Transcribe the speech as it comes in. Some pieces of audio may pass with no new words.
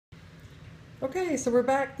Okay, so we're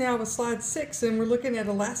back now with slide 6 and we're looking at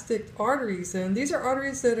elastic arteries, and these are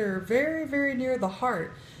arteries that are very, very near the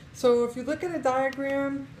heart. So if you look at a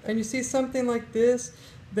diagram and you see something like this,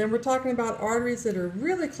 then we're talking about arteries that are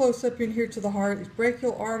really close up in here to the heart,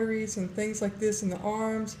 brachial arteries and things like this in the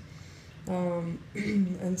arms,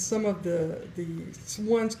 and some of the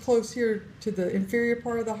ones close here to the inferior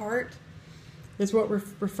part of the heart is what we're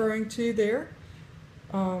referring to there.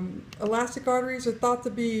 Elastic arteries are thought to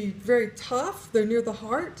be very tough. They're near the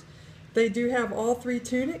heart. They do have all three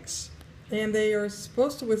tunics, and they are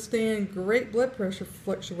supposed to withstand great blood pressure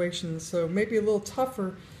fluctuations, so maybe a little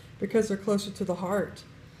tougher because they're closer to the heart.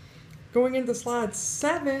 Going into slide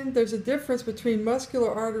 7, there's a difference between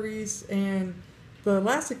muscular arteries and the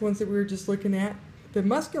elastic ones that we were just looking at. The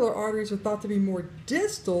muscular arteries are thought to be more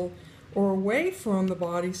distal or away from the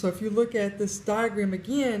body. So if you look at this diagram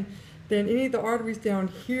again, then any of the arteries down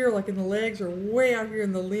here, like in the legs or way out here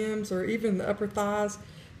in the limbs or even the upper thighs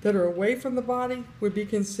that are away from the body would be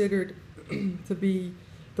considered to be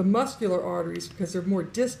the muscular arteries because they're more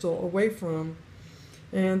distal away from.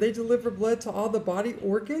 And they deliver blood to all the body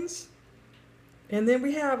organs. And then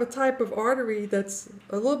we have a type of artery that's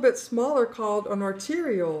a little bit smaller called an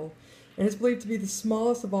arteriole. And it's believed to be the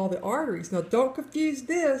smallest of all the arteries. Now don't confuse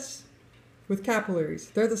this with capillaries.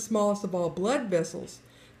 They're the smallest of all blood vessels.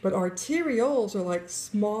 But arterioles are like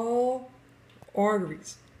small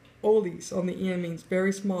arteries. Oles on the end means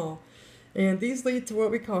very small. And these lead to what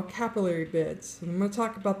we call capillary beds. And I'm going to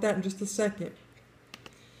talk about that in just a second.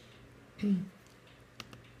 Then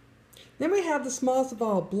we have the smallest of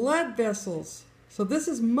all blood vessels. So this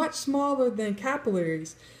is much smaller than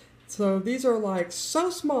capillaries. So these are like so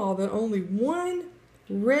small that only one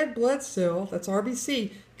red blood cell, that's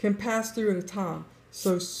RBC, can pass through at a time.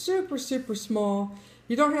 So super, super small.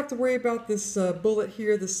 You don't have to worry about this bullet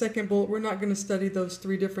here, the second bullet. We're not going to study those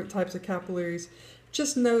three different types of capillaries.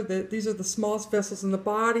 Just know that these are the smallest vessels in the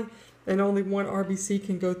body and only one RBC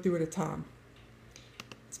can go through at a time.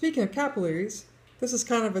 Speaking of capillaries, this is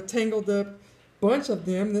kind of a tangled up bunch of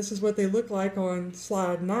them. This is what they look like on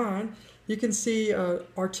slide 9. You can see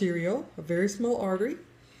arteriole, a very small artery,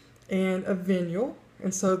 and a venule.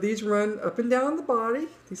 And so these run up and down the body,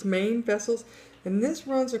 these main vessels. And this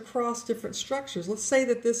runs across different structures. Let's say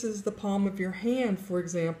that this is the palm of your hand, for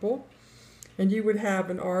example, and you would have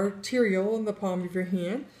an arteriole in the palm of your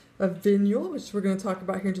hand, a venule, which we're going to talk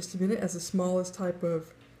about here in just a minute, as the smallest type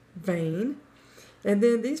of vein. And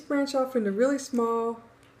then these branch off into really small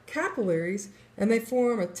capillaries, and they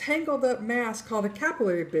form a tangled up mass called a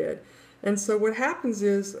capillary bed. And so what happens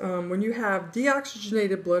is when you have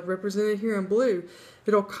deoxygenated blood, represented here in blue,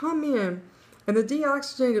 it'll come in, and the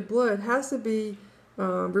deoxygenated blood has to be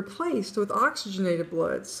replaced with oxygenated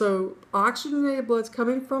blood. So oxygenated blood's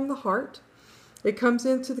coming from the heart. It comes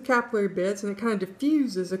into the capillary beds and it kind of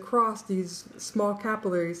diffuses across these small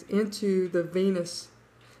capillaries into the venous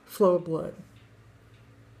flow of blood.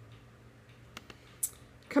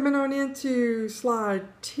 Coming on into slide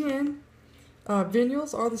 10,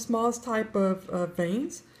 venules are the smallest type of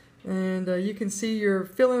veins. And you can see your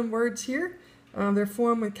fill-in words here. They're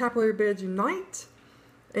formed when capillary beds unite,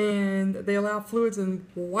 and they allow fluids and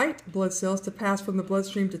white blood cells to pass from the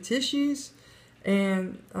bloodstream to tissues,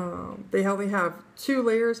 and they only have 2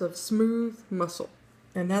 layers of smooth muscle.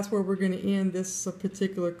 And that's where we're going to end this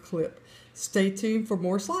particular clip. Stay tuned for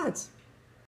more slides.